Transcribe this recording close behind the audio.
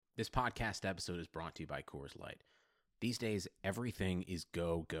This podcast episode is brought to you by Coors Light. These days, everything is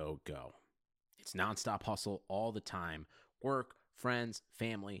go, go, go. It's nonstop hustle all the time. Work, friends,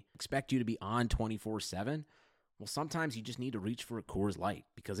 family expect you to be on 24/7. Well, sometimes you just need to reach for a Coors Light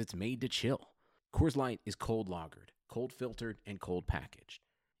because it's made to chill. Coors Light is cold lagered, cold filtered, and cold packaged.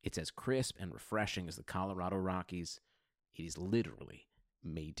 It's as crisp and refreshing as the Colorado Rockies. It is literally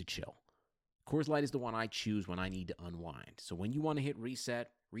made to chill. Coors Light is the one I choose when I need to unwind. So when you want to hit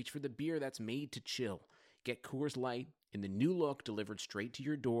reset, reach for the beer that's made to chill. Get Coors Light in the new look delivered straight to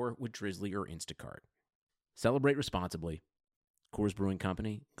your door with Drizzly or Instacart. Celebrate responsibly. Coors Brewing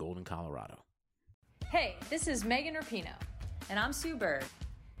Company, Golden, Colorado. Hey, this is Megan Rapinoe. And I'm Sue Bird.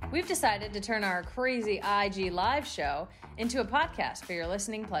 We've decided to turn our crazy IG live show into a podcast for your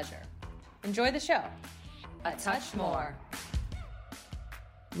listening pleasure. Enjoy the show. A touch more.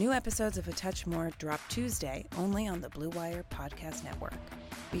 New episodes of A Touch More drop Tuesday only on the Blue Wire Podcast Network.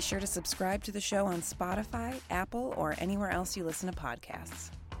 Be sure to subscribe to the show on Spotify, Apple, or anywhere else you listen to podcasts.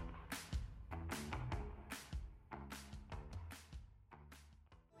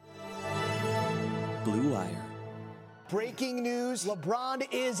 Blue Wire. Breaking news, LeBron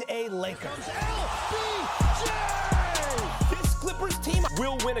is a Laker. LBJ! This Clippers team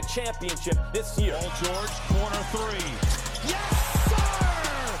will win a championship this year. Paul George, corner three. Yes, sir!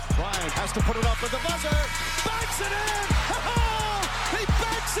 Bryant has to put it up with the buzzer. Banks it in! He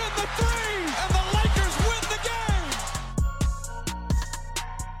banks in the three! And the Lakers win the game!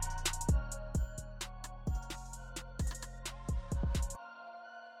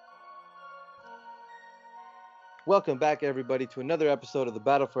 Welcome back, everybody, to another episode of the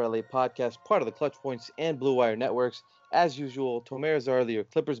Battle for LA podcast, part of the Clutch Points and Blue Wire Networks. As usual, Tomer Zarli, your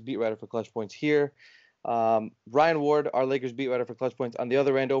Clippers beat writer for Clutch Points here. Ryan Ward, our Lakers beat writer for Clutch Points on the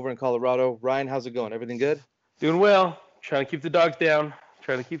other end over in Colorado. Ryan, how's it going? Everything good? Doing well. Trying to keep the dogs down.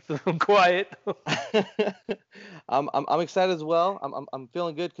 Trying to keep them quiet. I'm excited as well. I'm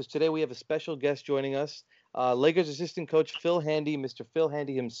feeling good because today we have a special guest joining us. Lakers assistant coach Phil Handy, Mr. Phil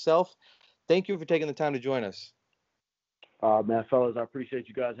Handy himself. Thank you for taking the time to join us. Man, fellas, I appreciate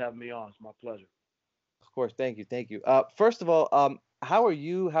you guys having me on. It's my pleasure. Of course. Thank you. First of all, how are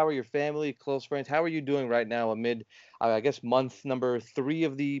you? How are your family, close friends? How are you doing right now amid, I guess, month number 3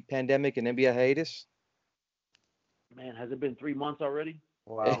 of the pandemic and NBA hiatus? Man, has it been 3 months already?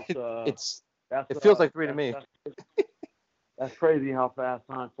 Wow. It feels like 3 to me. That's crazy how fast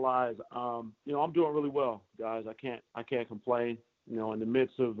time flies. I'm doing really well, guys. I can't complain. In the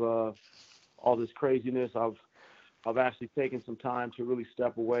midst of all this craziness, I've actually taken some time to really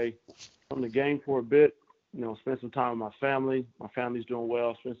step away from the game for a bit, spend some time with my family. My family's doing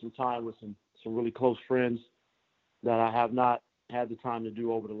well. Spend some time with some really close friends that I have not had the time to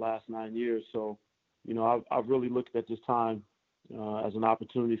do over the last 9 years. So, I've really looked at this time as an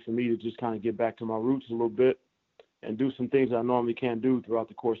opportunity for me to just kind of get back to my roots a little bit and do some things that I normally can't do throughout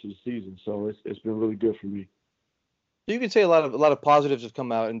the course of the season. So it's been really good for me. You can say a lot of positives have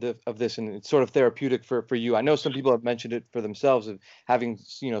come out of this, and it's sort of therapeutic for you. I know some people have mentioned it for themselves of having,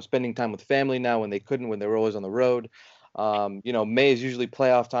 spending time with family now when they were always on the road. May is usually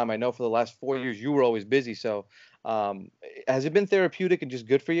playoff time. I know for the last 4 years you were always busy. So has it been therapeutic and just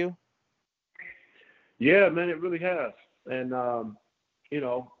good for you? Yeah, man, it really has. And,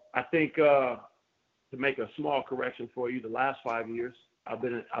 I think to make a small correction for you, the last 5 years, I've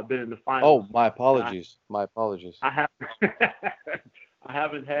been in the finals. Oh, my apologies. I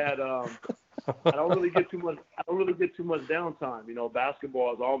haven't had. I don't really get too much downtime.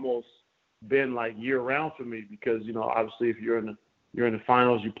 Basketball has almost been like year round for me because obviously if you're in the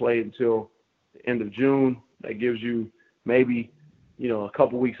finals, you play until the end of June. That gives you maybe a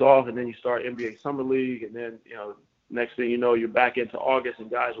couple weeks off, and then you start NBA Summer League, and then next thing you know, you're back into August and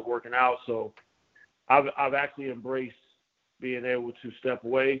guys are working out. So I've actually embraced being able to step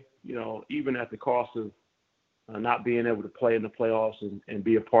away, even at the cost of not being able to play in the playoffs and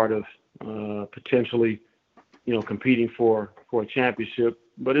be a part of potentially, competing for a championship.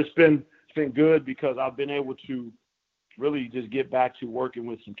 But it's been good because I've been able to really just get back to working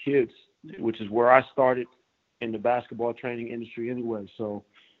with some kids, which is where I started in the basketball training industry anyway. So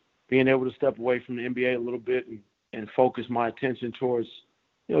being able to step away from the NBA a little bit and focus my attention towards,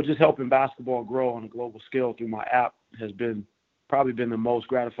 just helping basketball grow on a global scale through my app has probably been the most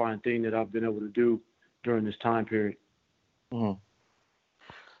gratifying thing that I've been able to do during this time period. Mm-hmm.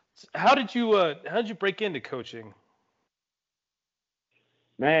 How did you break into coaching?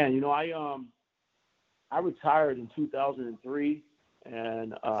 Man, I retired in 2003,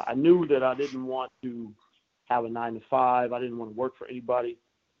 and I knew that I didn't want to have a 9-to-5. I didn't want to work for anybody,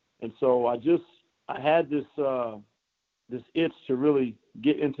 and so I had this itch to really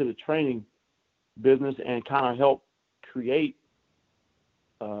get into the training business and kind of help create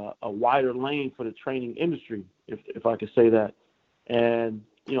a wider lane for the training industry, if I could say that. And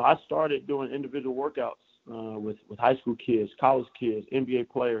I started doing individual workouts with high school kids, college kids, NBA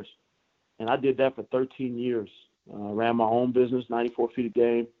players, and I did that for 13 years. Ran my own business, 94 Feet a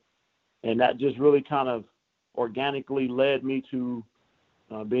Game, and that just really kind of organically led me to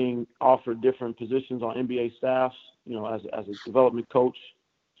being offered different positions on NBA staffs, as a development coach.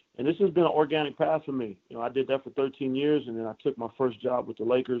 And this has been an organic path for me. I did that for 13 years, and then I took my first job with the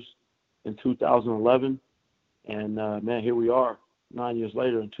Lakers in 2011. And, man, here we are 9 years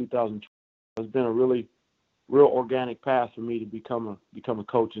later in 2012. It's been a real organic path for me to become a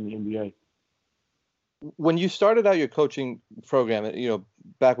coach in the NBA. When you started out your coaching program,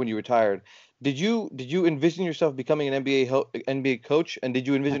 back when you retired, did you envision yourself becoming an NBA coach, and did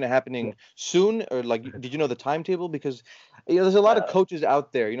you envision it happening soon, or did you know the timetable? Because there's a lot of coaches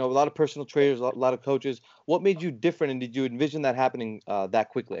out there, a lot of personal trainers, a lot of coaches. What made you different, and did you envision that happening that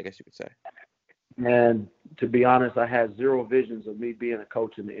quickly, I guess you could say? And to be honest, I had zero visions of me being a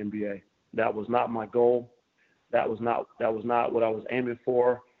coach in the NBA. That was not my goal. That was not what I was aiming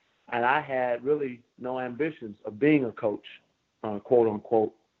for. And I had really no ambitions of being a coach, quote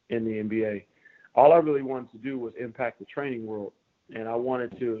unquote, in the NBA. All I really wanted to do was impact the training world. And I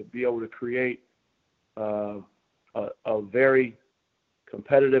wanted to be able to create a very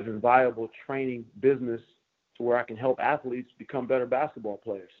competitive and viable training business to where I can help athletes become better basketball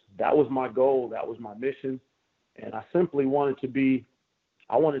players. That was my goal. That was my mission. And I simply wanted to be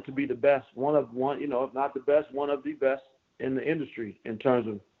the best, if not the best, one of the best in the industry in terms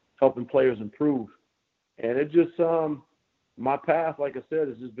of helping players improve. And it just, my path, like I said,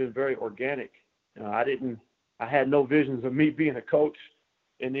 has just been very organic. I had no visions of me being a coach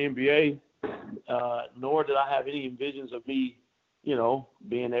in the NBA, nor did I have any visions of me,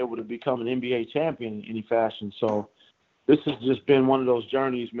 being able to become an NBA champion in any fashion. So this has just been one of those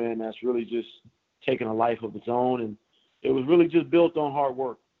journeys, man, that's really just taken a life of its own. And it was really just built on hard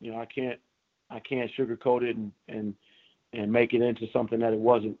work. I can't sugarcoat it and make it into something that it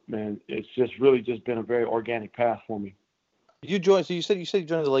wasn't, man. It's just really just been a very organic path for me. You said you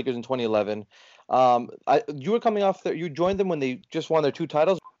joined the Lakers in 2011. You were coming off you joined them when they just won their 2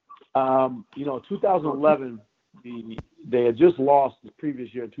 titles. 2011, they had just lost the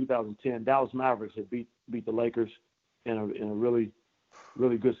previous year in 2010. Dallas Mavericks had beat the Lakers in a really,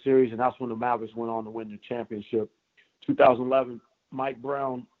 really good series, and that's when the Mavericks went on to win the championship. 2011, Mike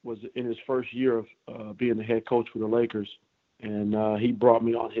Brown was in his first year of being the head coach for the Lakers, and he brought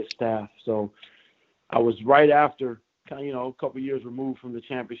me on his staff. So I was right after, a couple of years removed from the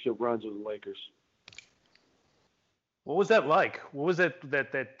championship runs of the Lakers. What was that like? What was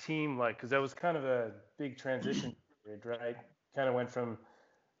that team like? Because that was kind of a big transition period, right? Kind of went from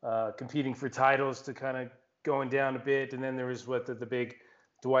competing for titles to kind of going down a bit, and then there was the big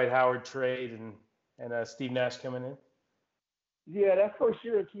Dwight Howard trade and Steve Nash coming in. Yeah, that first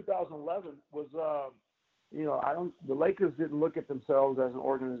year in 2011 was, the Lakers didn't look at themselves as an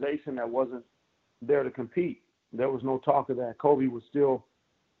organization that wasn't there to compete. There was no talk of that. Kobe was still,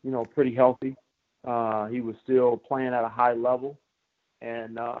 pretty healthy. He was still playing at a high level,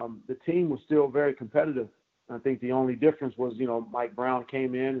 and the team was still very competitive. I think the only difference was, Mike Brown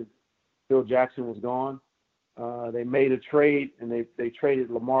came in and Phil Jackson was gone. They made a trade, and they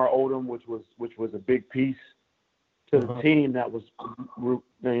traded Lamar Odom, which was a big piece to the team that was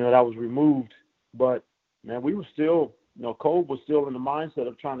removed. But man, we were still, Kobe was still in the mindset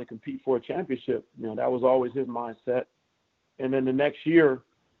of trying to compete for a championship. That was always his mindset. And then the next year,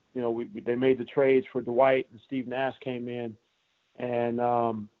 they made the trades for Dwight, and Steve Nash came in, and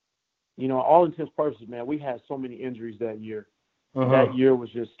all intents and purposes, man, we had so many injuries that year. That year was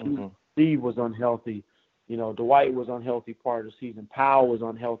just Steve was unhealthy. Dwight was unhealthy part of the season. Powell was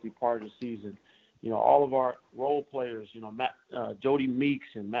unhealthy part of the season. All of our role players, Jody Meeks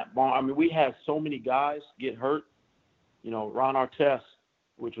and Matt Barnes. I mean, we had so many guys get hurt. Ron Artest,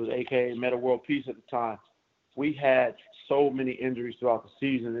 which was AKA Meta World Peace at the time. We had so many injuries throughout the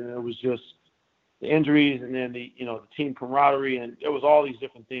season, and it was just the injuries, and then the team camaraderie, and there was all these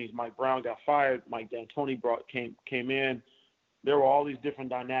different things. Mike Brown got fired. Mike D'Antoni came in. There were all these different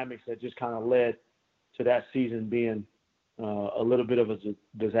dynamics that just kind of led to that season being a little bit of a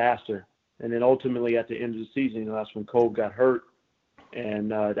disaster. And then ultimately at the end of the season, that's when Kobe got hurt.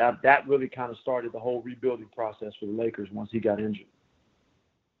 And that really kind of started the whole rebuilding process for the Lakers once he got injured.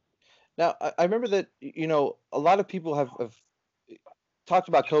 Now, I remember that, a lot of people have talked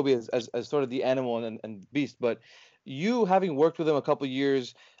about Kobe as sort of the animal and beast, but You having worked with him a couple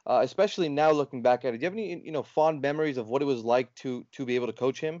years, especially now looking back at it, do you have any fond memories of what it was like to be able to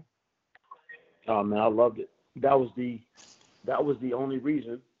coach him? Oh man, I loved it. That was the only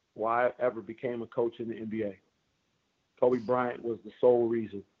reason why I ever became a coach in the NBA. Kobe Bryant was the sole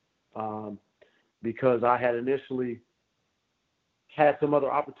reason, because I had initially had some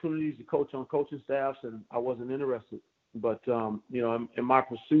other opportunities to coach on coaching staffs, and I wasn't interested. But in my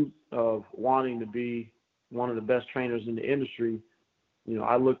pursuit of wanting to be one of the best trainers in the industry,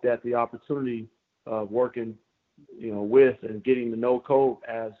 I looked at the opportunity of working, with and getting to know Kobe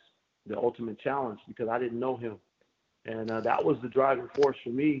as the ultimate challenge, because I didn't know him. And that was the driving force for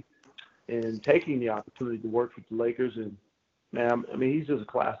me in taking the opportunity to work with the Lakers. And, man, I mean, he's just a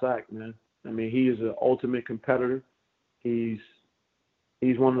class act, man. I mean, he is an ultimate competitor. He's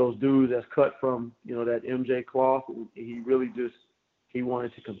one of those dudes that's cut from, that MJ cloth. He really he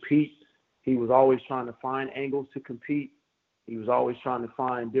wanted to compete. He was always trying to find angles to compete. He was always trying to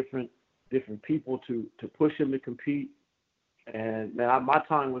find different people to push him to compete. And man, my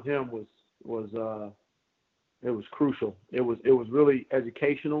time with him was crucial. It was really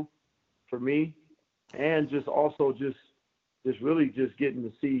educational for me, and just really getting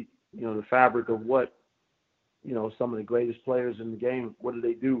to see, the fabric of what, some of the greatest players in the game, what do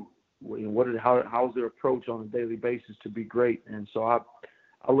they do? How's their approach on a daily basis to be great? And so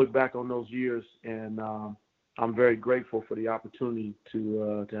I look back on those years, and I'm very grateful for the opportunity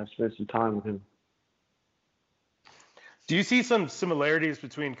to have spent some time with him. Do you see some similarities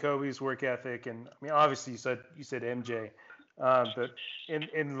between Kobe's work ethic and, I mean, obviously you said MJ, but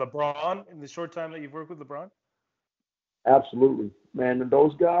in LeBron, in the short time that you've worked with LeBron? Absolutely, man. And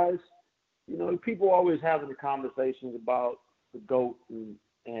those guys, people always having the conversations about the GOAT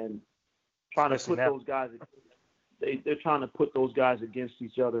and trying to put those guys. They're trying to put those guys against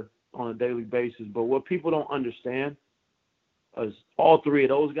each other on a daily basis. But what people don't understand is all three of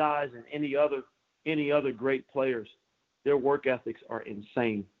those guys and any other great players, their work ethics are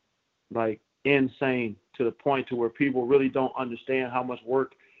insane, like insane, to the point to where people really don't understand how much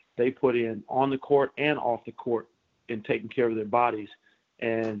work they put in on the court and off the court in taking care of their bodies.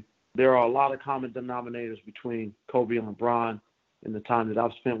 And there are a lot of common denominators between Kobe and LeBron in the time that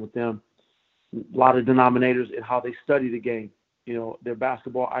I've spent with them. A lot of denominators in how they study the game, their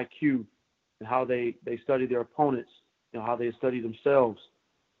basketball IQ, and how they study their opponents, how they study themselves.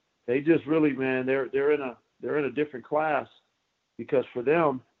 They just really, man, they're in a different class, because for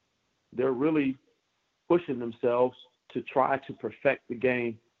them, they're really pushing themselves to try to perfect the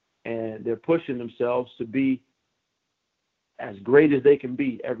game, and they're pushing themselves to be as great as they can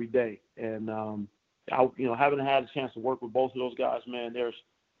be every day. And having had a chance to work with both of those guys, man, there's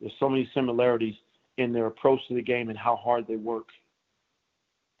so many similarities in their approach to the game and how hard they work.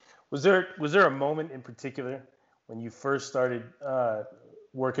 Was there a moment in particular when you first started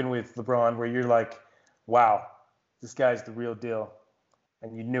working with LeBron where you're like, wow, this guy's the real deal,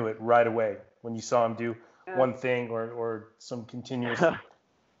 and you knew it right away when you saw him do one thing or some continuous?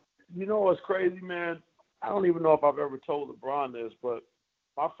 What's crazy, man? I don't even know if I've ever told LeBron this, but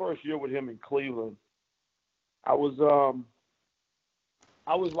my first year with him in Cleveland, I was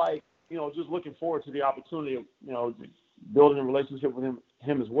like, just looking forward to the opportunity of, building a relationship with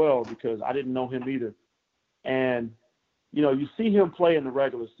him as well, because I didn't know him either. And, you see him play in the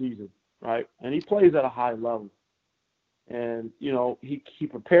regular season, right? And he plays at a high level. And, he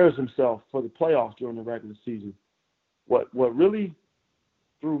prepares himself for the playoffs during the regular season. What really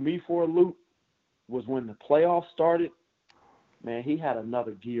threw me for a loop was when the playoffs started. Man, he had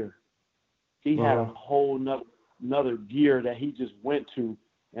another gear. He had a whole another gear that he just went to,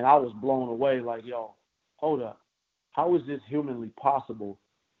 and I was blown away. Like, yo, hold up, how is this humanly possible?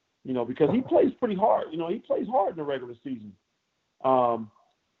 Because he plays pretty hard. He plays hard in the regular season.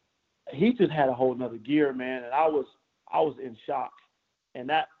 He just had a whole nother gear, man, and I was in shock, and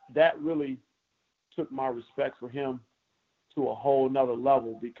that really took my respect for him to a whole nother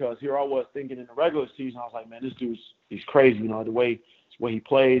level, because here I was thinking in the regular season, I was like, man, this he's crazy, the way he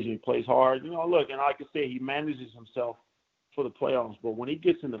plays, and he plays hard. Look, and like I said, he manages himself for the playoffs. But when he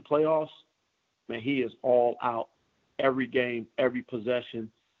gets in the playoffs, man, he is all out every game, every possession,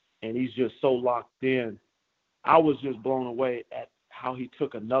 and he's just so locked in. I was just blown away at how he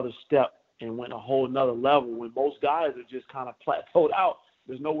took another step and went a whole nother level when most guys are just kind of plateaued out.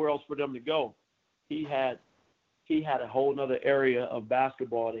 There's nowhere else for them to go. He had a whole nother area of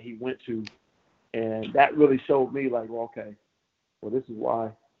basketball that he went to, and that really showed me, like, well, okay, well, this is why,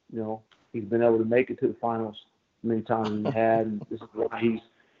 he's been able to make it to the finals many times as he had, and this is why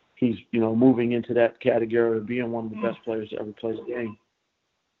he's moving into that category of being one of the best players to ever play the game.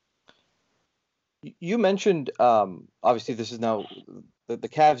 You mentioned, obviously, this is now the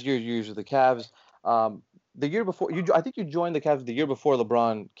Cavs years of the Cavs. The year before, I think you joined the Cavs the year before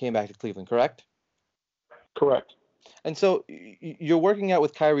LeBron came back to Cleveland, correct? Correct. And so you're working out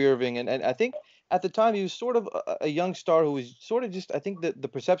with Kyrie Irving, and I think at the time he was sort of a young star who was sort of just, I think that the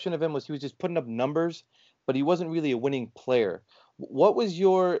perception of him was he was just putting up numbers, but he wasn't really a winning player. What was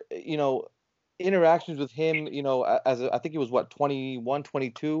your, interactions with him, I think he was 21,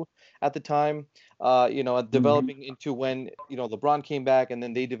 22 at the time, developing into when, LeBron came back and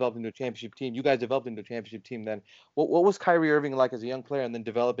then they developed into a championship team. You guys developed into a championship team then. What was Kyrie Irving like as a young player and then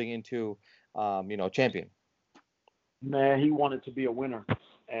developing into, champion? Man, he wanted to be a winner.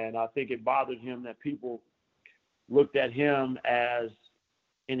 And I think it bothered him that people looked at him as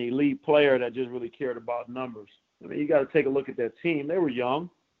an elite player that just really cared about numbers. I mean, you got to take a look at that team. They were young.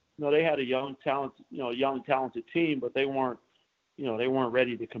 They had a young talented team, but they weren't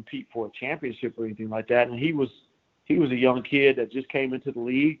ready to compete for a championship or anything like that. And he was a young kid that just came into the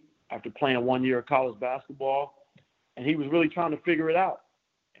league after playing 1 year of college basketball, and he was really trying to figure it out.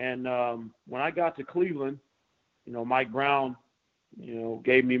 And when I got to Cleveland, Mike Brown,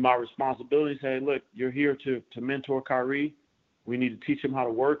 gave me my responsibility, saying, look, you're here to mentor Kyrie. We need to teach him how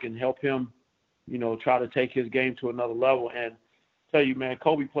to work and help him, try to take his game to another level. And tell you, man,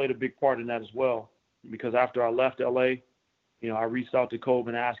 Kobe played a big part in that as well, because after I left LA, I reached out to Kobe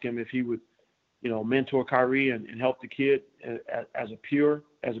and asked him if he would, mentor Kyrie and help the kid as a peer.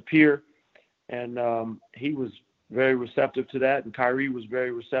 And he was very receptive to that. And Kyrie was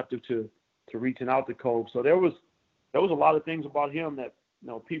very receptive to reaching out to Kobe. So there was a lot of things about him that,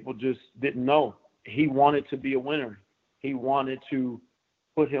 people just didn't know. He wanted to be a winner. He wanted to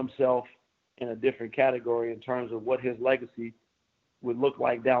put himself in a different category in terms of what his legacy would look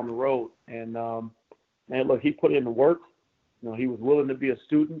like down the road. And look, he put in the work. He was willing to be a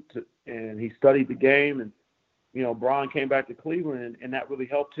student, and he studied the game. And Bron came back to Cleveland, and that really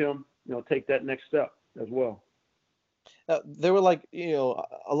helped him, take that next step as well. There were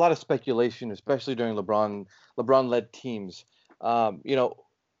a lot of speculation, especially during LeBron-led teams.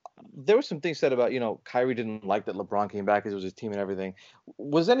 There were some things said about, Kyrie didn't like that LeBron came back because it was his team and everything.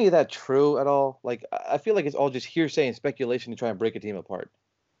 Was any of that true at all? I feel like it's all just hearsay and speculation to try and break a team apart.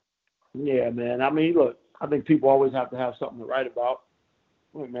 Yeah, man. I mean, look, I think people always have to have something to write about.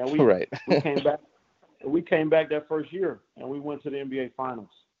 Look, man, we came back. We came back that first year, and we went to the NBA Finals.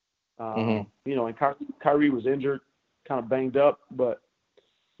 And Kyrie was injured, kind of banged up, but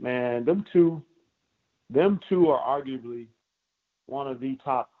man, them two are arguably one of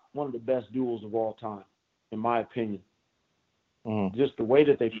the best duels of all time, in my opinion. Just the way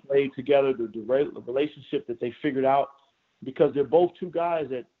that they played together, the relationship that they figured out, because they're both two guys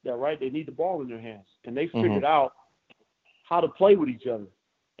that they need the ball in their hands, and they figured out how to play with each other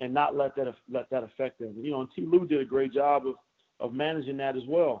and not let that affect them. And T. Lue did a great job of managing that as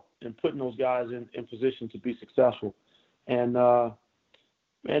well and putting those guys in position to be successful. And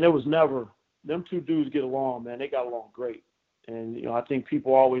man, it was never them two dudes get along, man. They got along great. And I think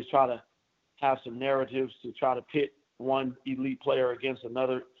people always try to have some narratives to try to pit one elite player against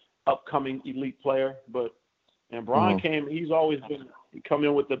another upcoming elite player. And Bron he's always come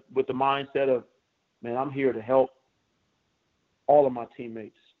in with the mindset of, man, I'm here to help all of my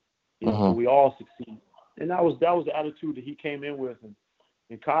teammates. So we all succeed. And that was the attitude that he came in with,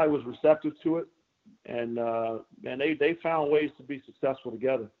 and Kai was receptive to it. And they found ways to be successful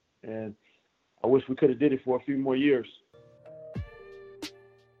together. And I wish we could have did it for a few more years.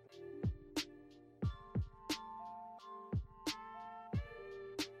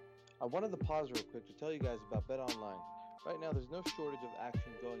 I wanted to pause real quick to tell you guys about BetOnline. Right now, there's no shortage of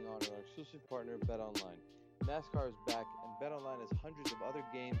action going on at our exclusive partner, BetOnline. NASCAR is back, and BetOnline has hundreds of other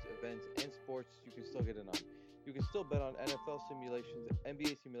games, events, and sports you can still get in on. You can still bet on NFL simulations,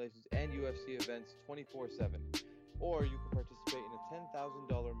 NBA simulations, and UFC events 24/7. Or you can participate in a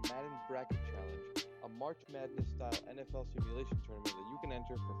 $10,000 Madden Bracket Challenge, a March Madness-style NFL simulation tournament that you can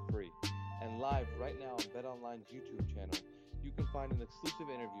enter for free. And live right now on BetOnline's YouTube channel, you can find an exclusive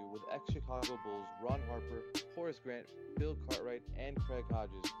interview with ex-Chicago Bulls Ron Harper, Horace Grant, Bill Cartwright, and Craig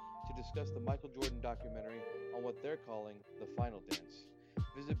Hodges to discuss the Michael Jordan documentary on what they're calling the Final Dance.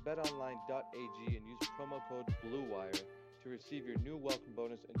 Visit betonline.ag and use promo code BLUEWIRE to receive your new welcome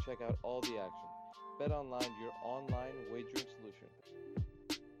bonus and check out all the action. BetOnline, your online wagering solution.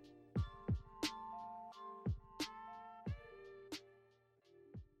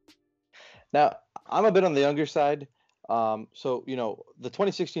 Now, I'm a bit on the younger side. So, the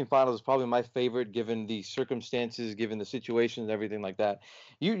 2016 finals is probably my favorite given the circumstances, given the situations, everything like that.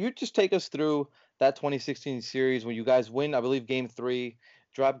 You just take us through that 2016 series when you guys win, I believe, Game 3.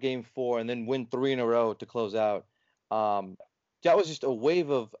 drop Game 4, and then win 3 in a row to close out. That was just a wave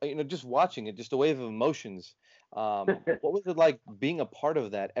of, just watching it, just a wave of emotions. What was it like being a part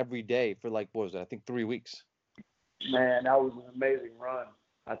of that every day for what was it? I think 3 weeks. Man, that was an amazing run.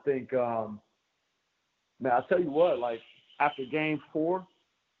 I think, man, I'll tell you what, after Game 4,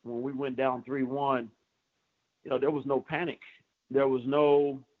 when we went down 3-1, there was no panic. There was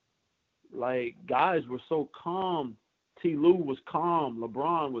no, guys were so calm. T. Lue was calm.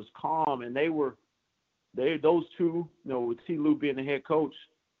 LeBron was calm. And those two, with T. Lue being the head coach,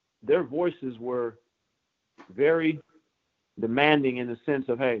 their voices were very demanding in the sense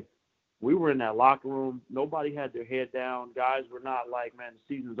of, hey, we were in that locker room. Nobody had their head down. Guys were not like, man,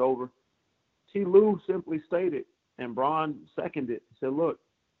 the season's over. T. Lue simply stated, and Bron seconded, said, look,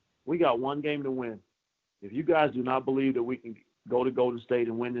 we got one game to win. If you guys do not believe that we can go to Golden State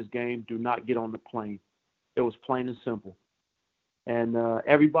and win this game, do not get on the plane. It was plain and simple. And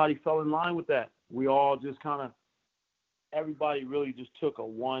everybody fell in line with that. We all just everybody really just took a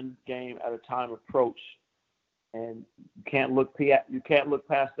one game at a time approach. And you can't look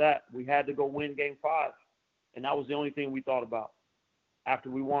past that. We had to go win Game 5. And that was the only thing we thought about. After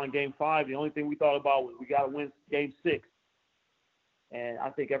we won Game 5, the only thing we thought about was we got to win Game 6. And I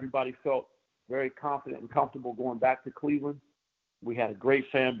think everybody felt very confident and comfortable going back to Cleveland. We had a great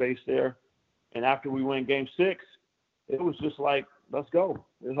fan base there. And after we win Game 6, it was just like, let's go.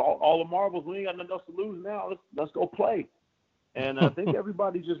 There's all the marbles. We ain't got nothing else to lose now. Let's go play. And I think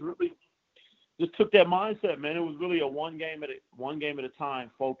everybody just really just took that mindset, man. It was really a one game at a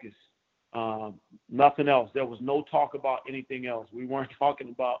time focus. Nothing else. There was no talk about anything else. We weren't talking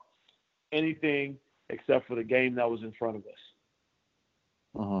about anything except for the game that was in front of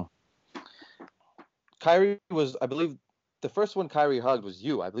us. Kyrie was, I believe, the first one Kyrie hugged was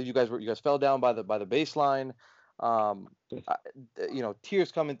you. I believe you guys fell down by the baseline.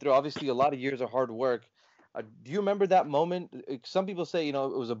 Tears coming through. Obviously, a lot of years of hard work. Do you remember that moment? Some people say, it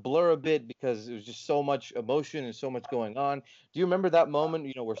was a blur a bit because it was just so much emotion and so much going on. Do you remember that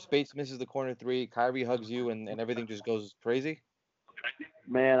moment, where Spates misses the corner three, Kyrie hugs you, and everything just goes crazy?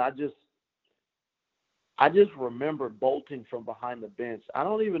 Man, I just remember bolting from behind the bench. I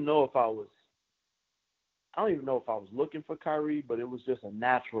don't even know if I was looking for Kyrie, but it was just a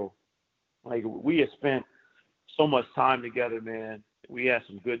natural. We had spent so much time together, man. We had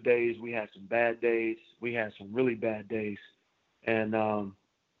some good days. We had some bad days. We had some really bad days. And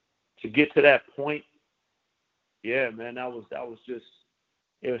to get to that point, yeah, man, that was just,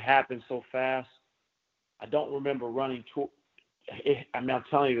 it would happen so fast. I don't remember running I'm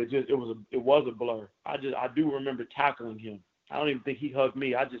telling you, it was a blur. I do remember tackling him. I don't even think he hugged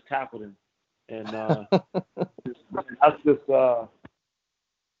me. I just tackled him. And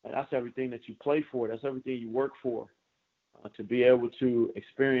that's everything that you play for. That's everything you work for. To be able to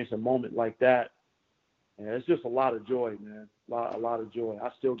experience a moment like that, and it's just a lot of joy, man. A lot of joy.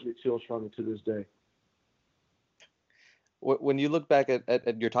 I still get chills from it to this day. When you look back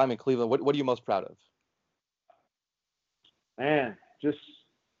at your time in Cleveland, what are you most proud of? Man, just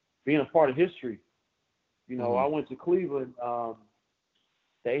being a part of history. I went to Cleveland.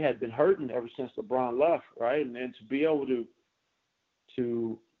 They had been hurting ever since LeBron left, right? And then to be able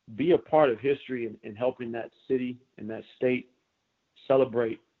to be a part of history and helping that city and that state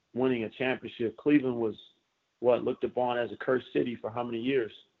celebrate winning a championship. Cleveland was looked upon as a cursed city for how many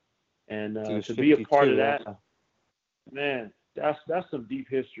years? And to be a part of that, man, that's some deep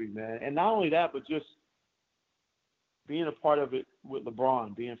history, man. And not only that, but just being a part of it with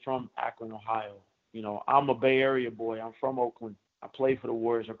LeBron, being from Akron, Ohio. I'm a Bay Area boy. I'm from Oakland. I played for the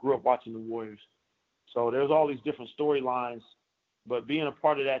Warriors. I grew up watching the Warriors. So there's all these different storylines. But being a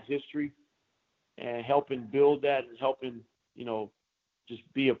part of that history and helping build that and helping, just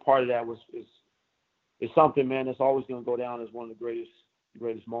be a part of that is something, man, that's always going to go down as one of the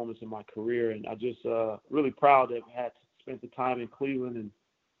greatest moments in my career. And I just really proud that I had spent the time in Cleveland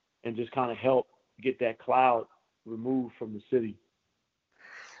and just kind of help get that cloud removed from the city.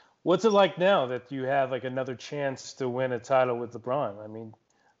 What's it like now that you have another chance to win a title with LeBron? I mean,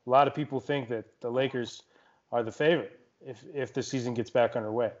 a lot of people think that the Lakers are the favorite if the season gets back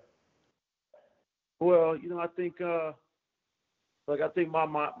underway. Well, I think I think my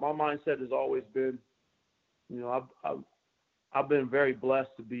mindset has always been, I've been very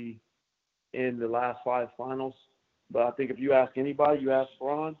blessed to be in the last 5 finals. But I think if you ask anybody, you ask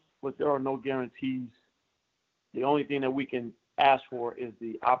Ron, but there are no guarantees. The only thing that we can ask for is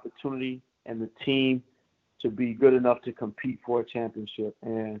the opportunity and the team to be good enough to compete for a championship.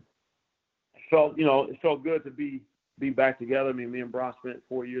 And it felt good to be back together. I mean, me and Bron spent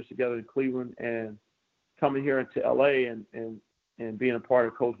 4 years together in Cleveland, and coming here into LA and and being a part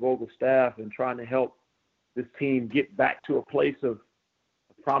of Coach Vogel's staff and trying to help this team get back to a place of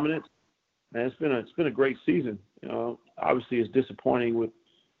prominence. Man, it's been a great season. You know, obviously it's disappointing with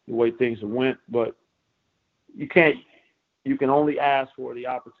the way things have went, but you can only ask for the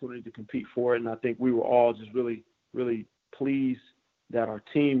opportunity to compete for it. And I think we were all just really, really pleased that our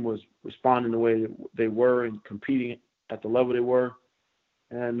team was responding the way they were and competing at the level they were.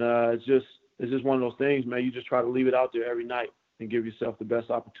 And it's just one of those things, man. You just try to leave it out there every night and give yourself the best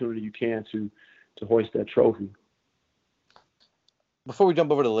opportunity you can to hoist that trophy. Before we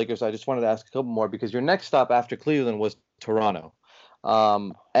jump over to the Lakers, I just wanted to ask a couple more because your next stop after Cleveland was Toronto.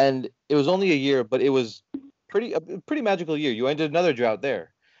 And it was only a year, but it was a pretty magical year. You ended another drought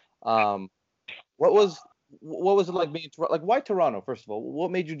there. What was it like being like? Why Toronto? First of all,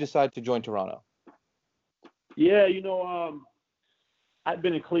 what made you decide to join Toronto? Yeah, I'd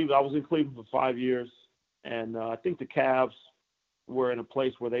been in Cleveland. I was in Cleveland for 5 years, and I think the Cavs were in a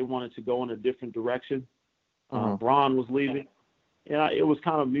place where they wanted to go in a different direction. Bron was leaving, and it was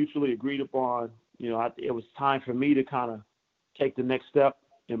kind of mutually agreed upon. It was time for me to kind of take the next step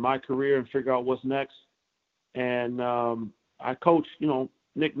in my career and figure out what's next. And I coached,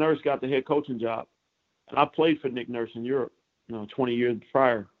 Nick Nurse got the head coaching job. And I played for Nick Nurse in Europe, 20 years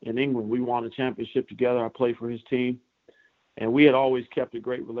prior in England. We won a championship together. I played for his team. And we had always kept a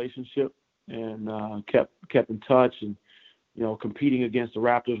great relationship and kept in touch and, competing against the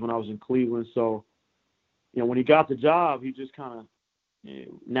Raptors when I was in Cleveland. So, when he got the job, he just kind of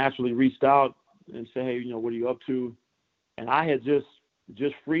naturally reached out and said, hey, what are you up to? And I had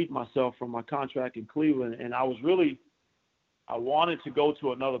just freed myself from my contract in Cleveland. And I wanted to go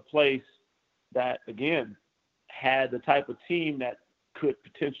to another place that, again, had the type of team that could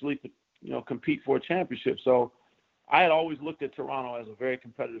potentially, compete for a championship. So I had always looked at Toronto as a very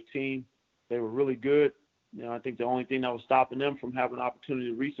competitive team. They were really good. I think the only thing that was stopping them from having an opportunity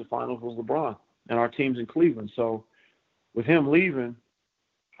to reach the finals was LeBron and our teams in Cleveland. So with him leaving,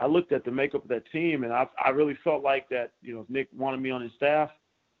 I looked at the makeup of that team, and I really felt like that, if Nick wanted me on his staff,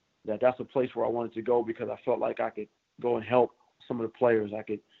 that's a place where I wanted to go because I felt like I could go and help some of the players. I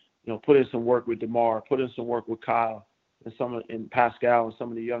could, put in some work with DeMar, put in some work with Kyle and Pascal and some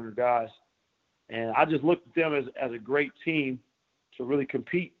of the younger guys. And I just looked at them as a great team to really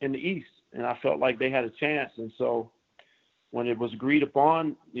compete in the East. And I felt like they had a chance. And so when it was agreed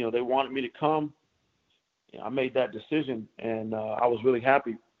upon, they wanted me to come, I made that decision, and I was really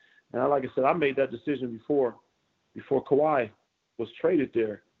happy. And like I said, I made that decision before Kawhi was traded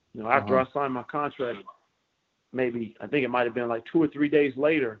there. After I signed my contract, I think it might have been like 2 or 3 days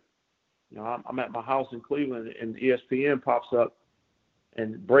later, I'm at my house in Cleveland, and ESPN pops up,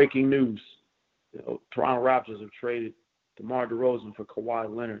 and breaking news, Toronto Raptors have traded DeMar DeRozan for Kawhi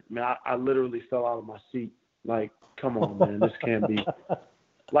Leonard. Man, I literally fell out of my seat. Like, come on, man, this can't be.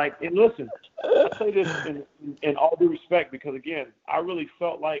 Like, and listen, I say this in all due respect because, again, I really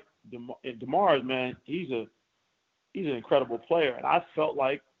felt like DeMar, man, he's an incredible player, and I felt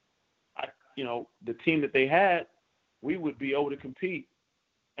like, the team that they had, we would be able to compete.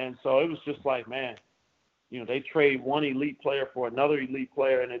 And so it was just like, man, they trade one elite player for another elite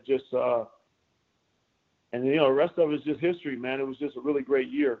player, and it just the rest of it is just history, man. It was just a really great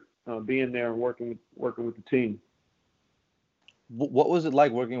year being there and working with the team. What was it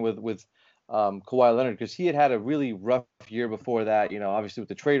like working with Kawhi Leonard? Because he had a really rough year before that, obviously with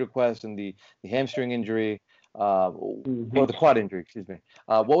the trade request and the hamstring injury, or the quad injury, excuse me.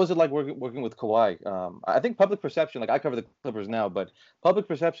 What was it like working with Kawhi? I think public perception, like I cover the Clippers now, but public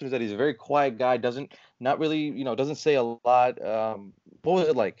perception is that he's a very quiet guy, doesn't say a lot. What was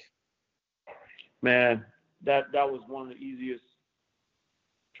it like? Man, that was one of the easiest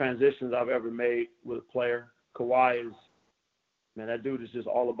transitions I've ever made with a player. Kawhi is, man, that dude is just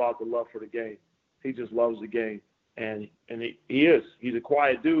all about the love for the game. He just loves the game. And he is. He's a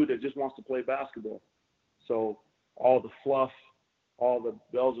quiet dude that just wants to play basketball. So all the fluff, all the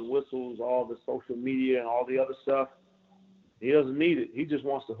bells and whistles, all the social media and all the other stuff, he doesn't need it. He just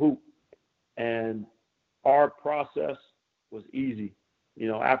wants to hoop. And our process was easy.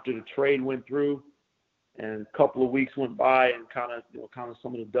 After the trade went through and a couple of weeks went by and kind of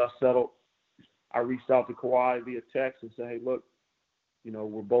some of the dust settled, I reached out to Kawhi via text and said, hey, look,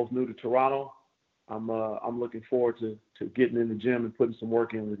 we're both new to Toronto. I'm looking forward to getting in the gym and putting some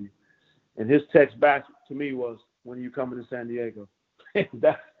work in with you. And his text back to me was, when are you coming to San Diego?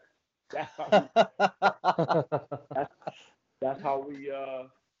 that's how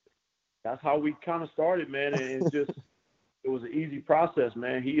we kind of started, man. And it was an easy process,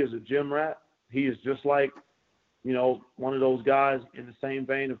 man. He is a gym rat. He is just like, one of those guys in the same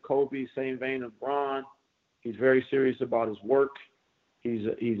vein of Kobe, same vein of Bron. He's very serious about his work. He's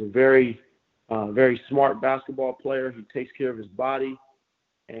a very very smart basketball player. He takes care of his body,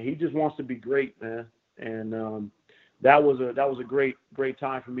 and he just wants to be great, man. And that was a great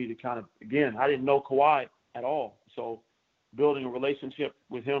time for me to kind of, again, I didn't know Kawhi at all, so building a relationship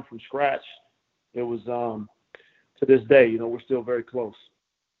with him from scratch, it was to this day, we're still very close.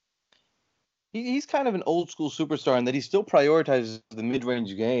 He's kind of an old school superstar in that he still prioritizes the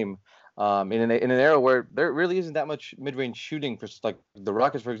mid-range game in an era where there really isn't that much mid-range shooting. For like the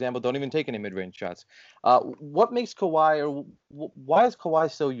Rockets, for example, don't even take any mid-range shots. What makes Kawhi, or why is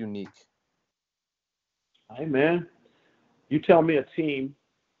Kawhi so unique? Hey, man, you tell me a team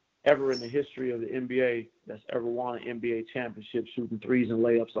ever in the history of the NBA that's ever won an NBA championship shooting threes and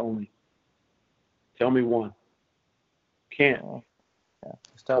layups only. Tell me one. Can't. Yeah.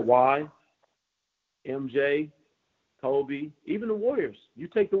 Kawhi, MJ, Kobe, even the Warriors. You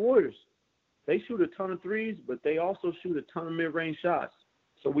take the Warriors. They shoot a ton of threes, but they also shoot a ton of mid-range shots.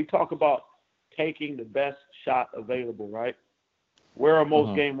 So we talk about taking the best shot available, right? Where are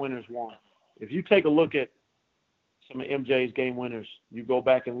most game winners won? If you take a look at some of MJ's game winners, you go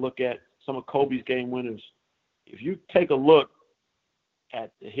back and look at some of Kobe's game winners. If you take a look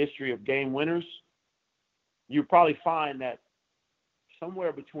at the history of game winners, you probably find that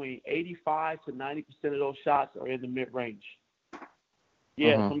somewhere between 85 to 90% of those shots are in the mid-range.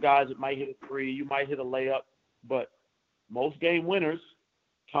 Yeah, some guys that might hit a three, you might hit a layup, but most game winners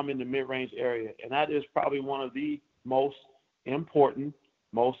come in the mid-range area, and that is probably one of the most important,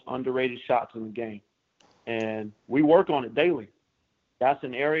 most underrated shots in the game. And we work on it daily. That's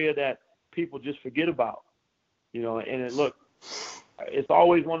an area that people just forget about, and look, it's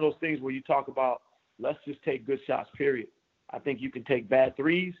always one of those things where you talk about, let's just take good shots, period. I think you can take bad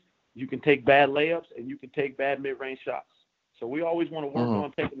threes, you can take bad layups, and you can take bad mid-range shots. So we always want to work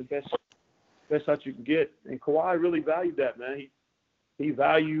on taking the best shots you can get. And Kawhi really valued that, man. He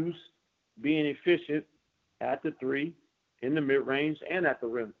values being efficient at the three, in the mid-range, and at the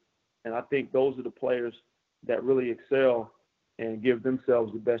rim. And I think those are the players that really excel and give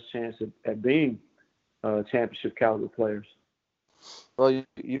themselves the best chance at being championship caliber players. Well,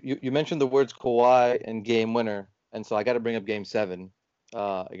 you mentioned the words Kawhi and game winner, and so I got to bring up Game 7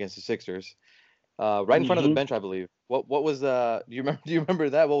 against the Sixers, right in front of the bench, I believe. What was do you remember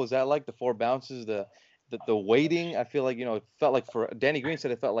that? What was that like? The 4 bounces, the waiting. I feel like it felt like, for Danny Green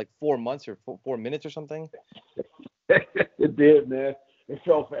said, it felt like 4 months or 4 minutes or something. It did, man. It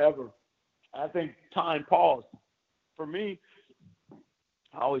felt forever. I think time paused. For me,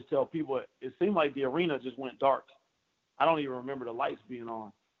 I always tell people it seemed like the arena just went dark. I don't even remember the lights being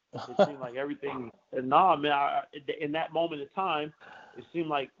on. It seemed like everything. And in that moment of time, it seemed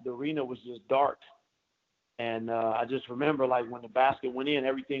like the arena was just dark. And I just remember, like, when the basket went in,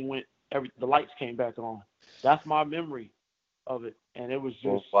 the lights came back on. That's my memory of it. And it was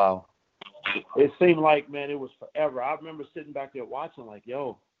just, wow. It seemed like, man, it was forever. I remember sitting back there watching, like,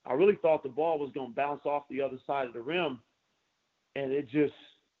 yo, I really thought the ball was going to bounce off the other side of the rim. And it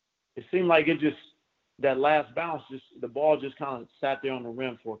seemed like that last bounce, the ball just kind of sat there on the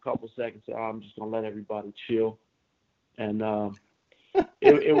rim for a couple seconds. So I'm just going to let everybody chill. And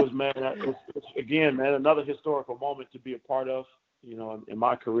it was, man, it's, again, man, another historical moment to be a part of, in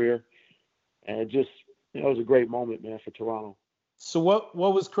my career. And it was a great moment, man, for Toronto. So what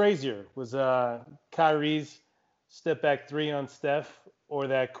was crazier? Was Kyrie's step back three on Steph, or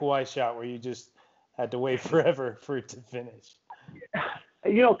that Kawhi shot where you just had to wait forever for it to finish?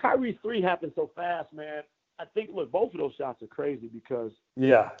 Kyrie's three happened so fast, man. I think, look, both of those shots are crazy because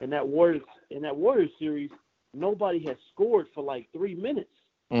in that Warriors series, nobody had scored for like 3 minutes.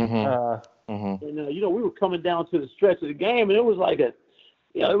 And we were coming down to the stretch of the game, and it was like it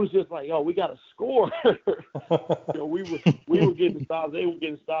was just like, we got to score. We were getting stops, they were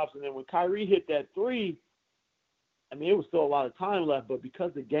getting stops, and then when Kyrie hit that three, I mean, it was still a lot of time left, but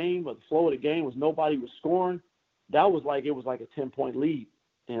because the flow of the game was nobody was scoring, it was like a 10-point lead.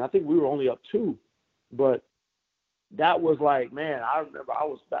 And I think we were only up 2. But that was like, man, I remember I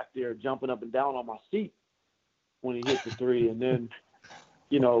was back there jumping up and down on my seat when he hit the three. And then,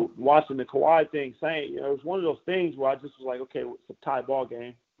 watching the Kawhi thing, saying, it was one of those things where I just was like, okay, it's a tie ball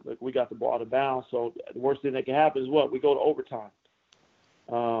game. Like, we got the ball out of bounds. So the worst thing that can happen is what? We go to overtime.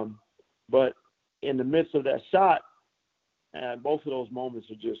 But in the midst of that shot, and both of those moments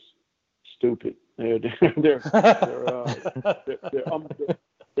are just stupid. They're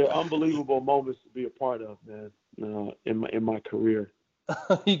unbelievable moments to be a part of, man. In my career.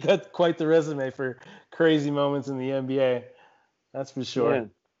 You got quite the resume for crazy moments in the NBA. That's for sure. Yeah.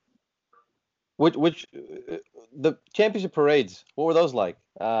 Which the championship parades? What were those like?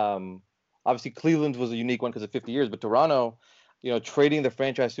 Obviously, Cleveland was a unique one because of 50 years, but Toronto, trading the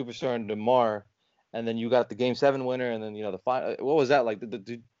franchise superstar in DeMar, and then you got the Game 7 winner, and then the final. What was that like?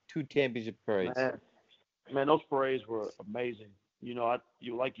 The two championship parades. Man, those parades were amazing.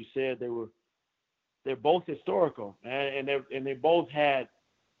 Like you said, they're both historical, and they both had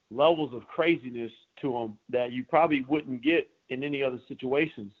levels of craziness to them that you probably wouldn't get in any other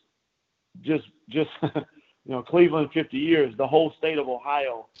situations. Just Cleveland 50 years, the whole state of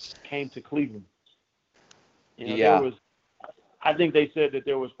Ohio came to Cleveland. I think they said that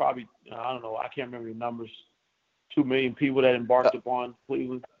there was probably, I don't know, I can't remember the numbers, 2 million people that embarked upon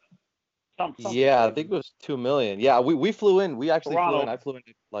Cleveland. Something I think it was 2 million. Yeah, we flew in. We actually Toronto, flew in. I flew in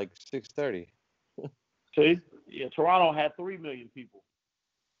at like 6:30. See? Yeah, Toronto had 3 million people.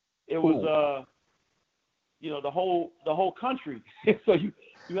 It was, the whole country. So you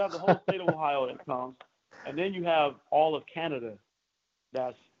have the whole state of Ohio that comes, and then you have all of Canada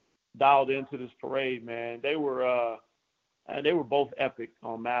that's dialed into this parade, man. They were both epic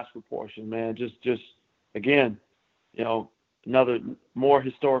on mass proportion, man. Just again, another more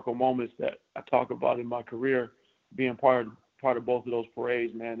historical moments that I talk about in my career, being part of both of those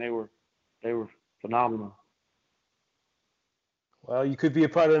parades, man. They were phenomenal. Well, you could be a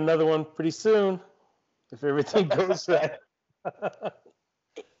part of another one pretty soon if everything goes right.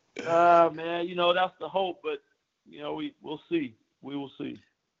 Man, that's the hope, but we'll see. We will see.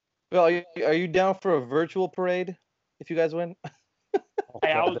 Well, are you down for a virtual parade if you guys win?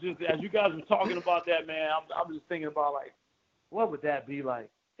 Hey, I was just, as you guys were talking about that, man, I'm just thinking about, like, what would that be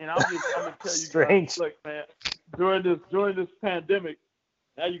like? And I'm gonna tell you Strange. guys, look, man, during this pandemic,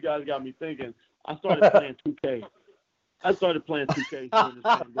 now you guys got me thinking. I started playing 2K. during this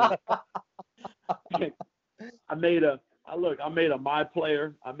pandemic. I made a my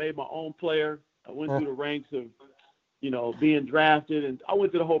player. I made my own player. I went through the ranks of, being drafted, and I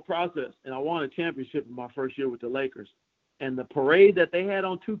went through the whole process, and I won a championship in my first year with the Lakers. And the parade that they had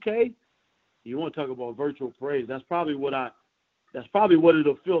on 2K, you want to talk about virtual parades? That's probably what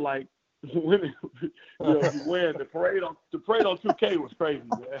it'll feel like when you win. The parade on 2K was crazy,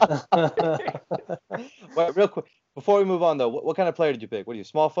 man. Well, real quick, before we move on though, what kind of player did you pick? What are you,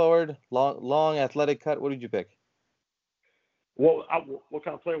 small forward, long athletic cut? What did you pick? What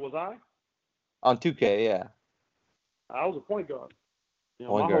kind of player was I? On 2K, yeah. I was a point guard.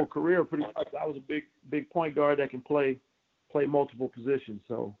 Point my guard. whole career, pretty much, I was a big point guard that can play multiple positions.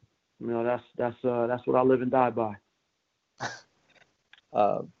 So, that's what I live and die by.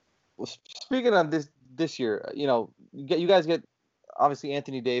 Well, speaking of this year, you guys get obviously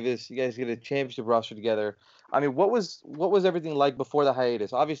Anthony Davis. You guys get a championship roster together. I mean, what was everything like before the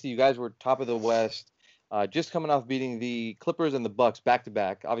hiatus? Obviously, you guys were top of the West, just coming off beating the Clippers and the Bucks back to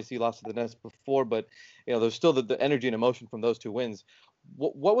back. Obviously, you lost to the Nets before, but there's still the energy and emotion from those two wins.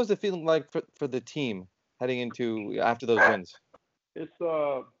 What was the feeling like for the team heading into after those wins? It's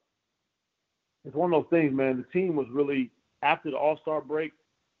one of those things, man. The team was really, after the All-Star break.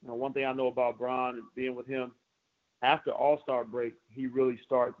 One thing I know about Bron and being with him, after All-Star break, he really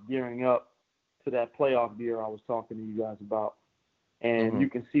starts gearing up to that playoff gear I was talking to you guys about, and you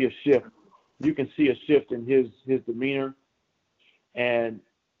can see a shift. You can see a shift in his demeanor, and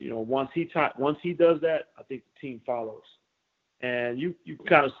once he does that, I think the team follows, and you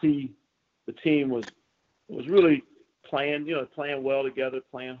kind of see the team was really playing well together,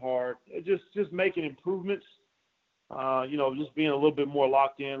 playing hard, just making improvements. Just being a little bit more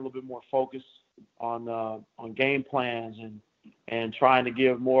locked in, a little bit more focused on game plans and trying to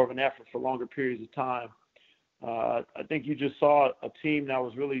give more of an effort for longer periods of time. I think you just saw a team that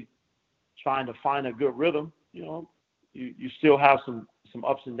was really trying to find a good rhythm. You still have some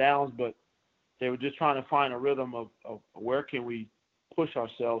ups and downs, but they were just trying to find a rhythm of where can we push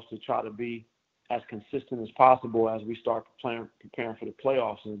ourselves to try to be as consistent as possible as we start preparing for the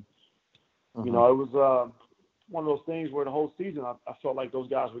playoffs. And it was one of those things where the whole season I felt like those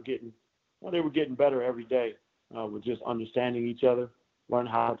guys were getting better every day with just understanding each other,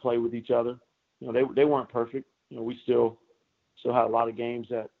 learning how to play with each other. They weren't perfect. We still had a lot of games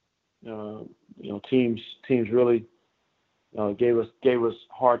that teams really gave us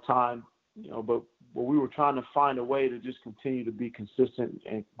hard time. But we were trying to find a way to just continue to be consistent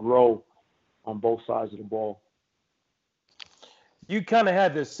and grow on both sides of the ball. You kind of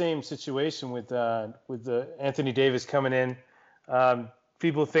had the same situation with Anthony Davis coming in.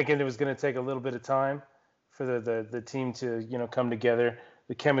 People thinking it was going to take a little bit of time for the team to come together,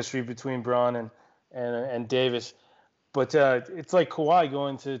 the chemistry between Bron and Davis. But it's like Kawhi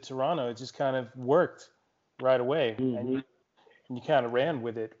going to Toronto. It just kind of worked right away, and you kind of ran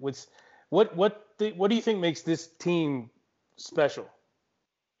with it. What do you think makes this team special?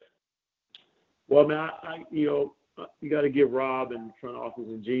 Well, man, give Rob and front office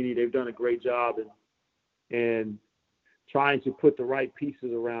and Jeannie. They've done a great job in trying to put the right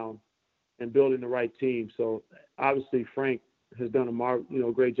pieces around and building the right team. So obviously Frank has done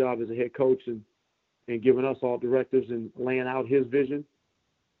a great job as a head coach and giving us all directives and laying out his vision.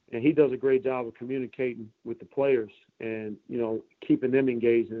 And he does a great job of communicating with the players and, keeping them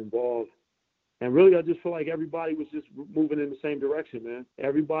engaged and involved. And really, I just feel like everybody was just moving in the same direction, man.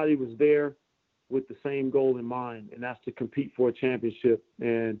 Everybody was there with the same goal in mind, and that's to compete for a championship.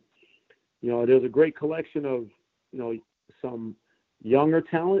 And, there's a great collection of, some younger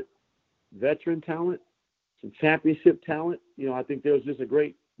talent, veteran talent, some championship talent. I think there's just a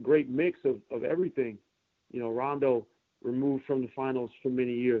great mix of everything. Rondo, removed from the finals for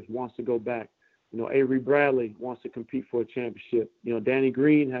many years, wants to go back. Avery Bradley wants to compete for a championship. Danny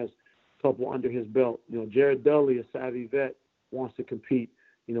Green has a couple under his belt. Jared Dudley, a savvy vet, wants to compete.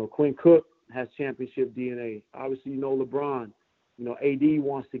 Quinn Cook has championship DNA. Obviously, LeBron. AD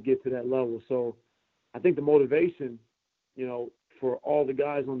wants to get to that level. So I think the motivation, for all the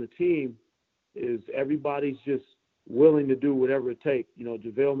guys on the team is everybody's just willing to do whatever it takes.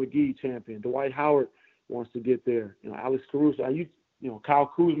 JaVale McGee, champion. Dwight Howard wants to get there. Alex Caruso,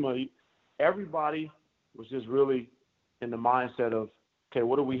 Kyle Kuzma. Everybody was just really in the mindset of, okay,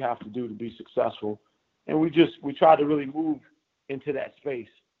 what do we have to do to be successful? And we tried to really move into that space.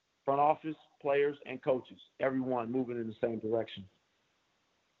 Front office, players, and coaches, everyone moving in the same direction.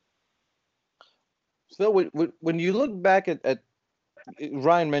 So when you look back at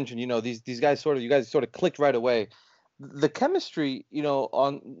Ryan mentioned, these guys you guys sort of clicked right away. The chemistry,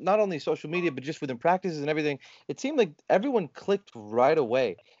 on not only social media, but just within practices and everything, it seemed like everyone clicked right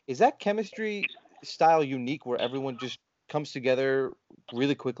away. Is that chemistry style unique where everyone just comes together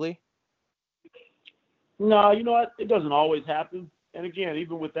really quickly? No, it doesn't always happen. And again,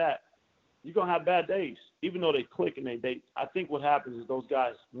 even with that, you're going to have bad days, even though they click and I think what happens is those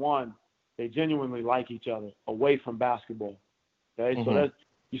guys, one, they genuinely like each other away from basketball. Okay. Mm-hmm. So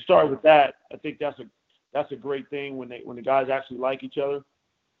you start with that. I think that's a great thing when the guys actually like each other.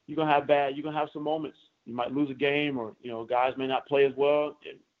 You're going to have some moments. You might lose a game or, guys may not play as well.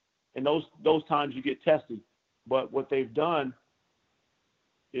 And those times you get tested. But what they've done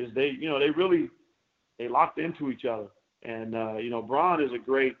is they locked into each other. And, Bron is a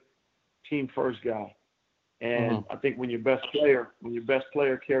great team first guy. And I think when your best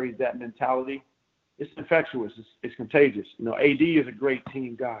player carries that mentality, it's infectious. It's contagious. AD is a great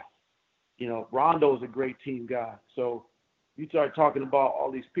team guy. Rondo is a great team guy. So you start talking about all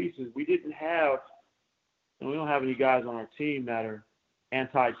these pieces. We don't have any guys on our team that are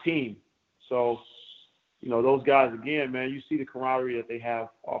anti-team. So, those guys, again, man, you see the camaraderie that they have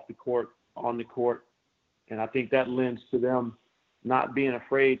off the court, on the court. And I think that lends to them not being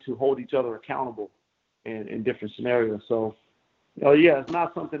afraid to hold each other accountable in different scenarios. So, it's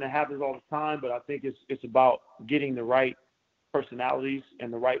not something that happens all the time, but I think it's about getting the right personalities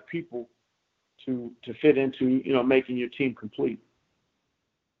and the right people to fit into, making your team complete.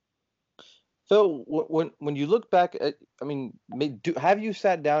 So when you look back at, have you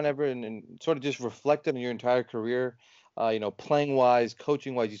sat down ever and sort of just reflected on your entire career, playing wise,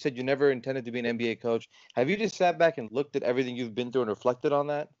 coaching wise? You said you never intended to be an NBA coach. Have you just sat back and looked at everything you've been through and reflected on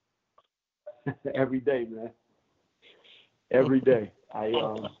that? Every day, man. Every day. I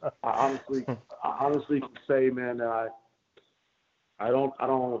honestly can say, man, I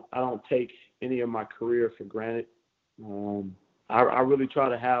don't take any of my career for granted. I really try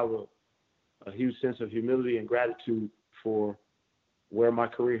to have a huge sense of humility and gratitude for where my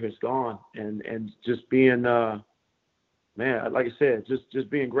career has gone, and just being, man, like I said, just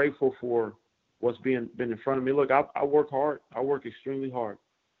being grateful for what's been in front of me. Look, I work hard. I work extremely hard,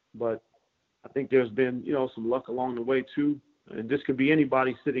 but I think there's been, some luck along the way too. And this could be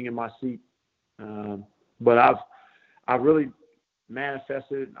anybody sitting in my seat. But I've really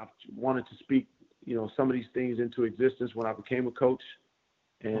manifested. I've wanted to speak, some of these things into existence when I became a coach.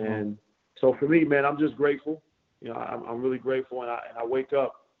 And so for me, man, I'm just grateful. I'm really grateful. And I wake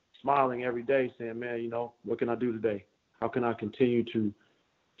up smiling every day saying, man, what can I do today? How can I continue to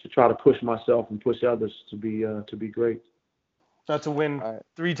try to push myself and push others to be great? Not to win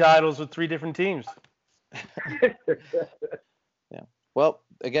 3 titles with 3 different teams. Yeah. Well,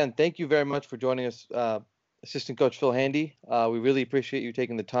 again, thank you very much for joining us, Assistant Coach Phil Handy. We really appreciate you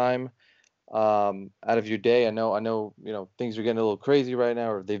taking the time out of your day. I know, things are getting a little crazy right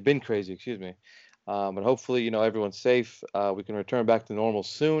now, or they've been crazy, excuse me. But hopefully, everyone's safe. We can return back to normal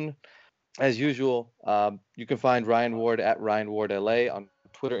soon. As usual, you can find Ryan Ward at Ryan Ward LA on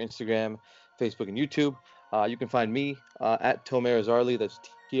Twitter, Instagram, Facebook, and YouTube. You can find me at Tomerazarly. That's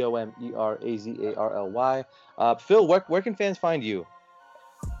TOMERAZARLY. Phil, where can fans find you?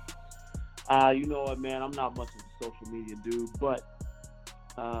 You know what, man? I'm not much of a social media dude, but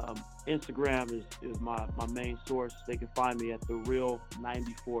Instagram is my main source. They can find me at the real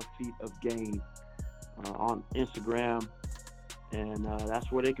 94 feet of game on Instagram, and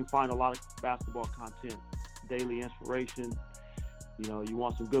that's where they can find a lot of basketball content, daily inspiration. You know, you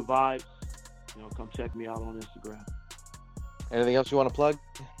want some good vibes, you know, come check me out on Instagram. Anything else you want to plug?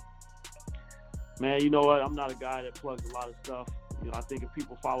 Man, you know what? I'm not a guy that plugs a lot of stuff. You know, I think if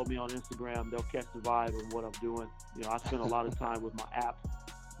people follow me on Instagram, they'll catch the vibe of what I'm doing. You know, I spend a lot of time with my app,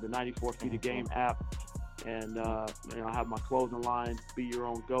 the 94 Feet of Game app, and you know, I have my clothing line, Be Your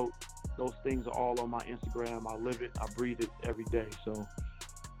Own GOAT. Those things are all on my Instagram. I live it, I breathe it every day. So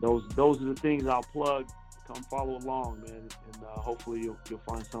those are the things I'll plug. Come follow along, man, and hopefully you'll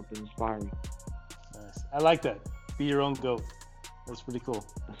find something inspiring. Nice. I like that. Be your own GOAT. That's pretty cool.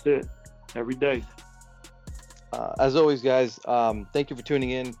 That's it. Every day. As always, guys, thank you for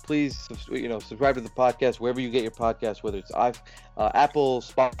tuning in. Please, subscribe to the podcast wherever you get your podcast, whether it's Apple,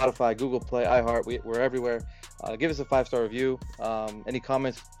 Spotify, Google Play, iHeart. We're everywhere. Give us a 5-star review. Any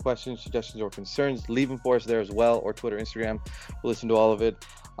comments, questions, suggestions, or concerns, leave them for us there as well, or Twitter, Instagram. We'll listen to all of it.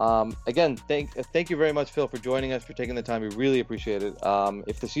 Again, thank you very much, Phil, for joining us, for taking the time. We really appreciate it.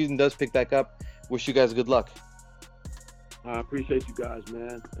 If the season does pick back up, wish you guys good luck. I appreciate you guys,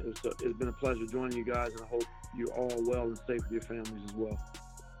 man. It's been a pleasure joining you guys, and I hope you're all well and safe with your families as well.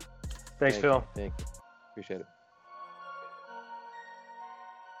 Thanks, Phil. Thank you. Appreciate it.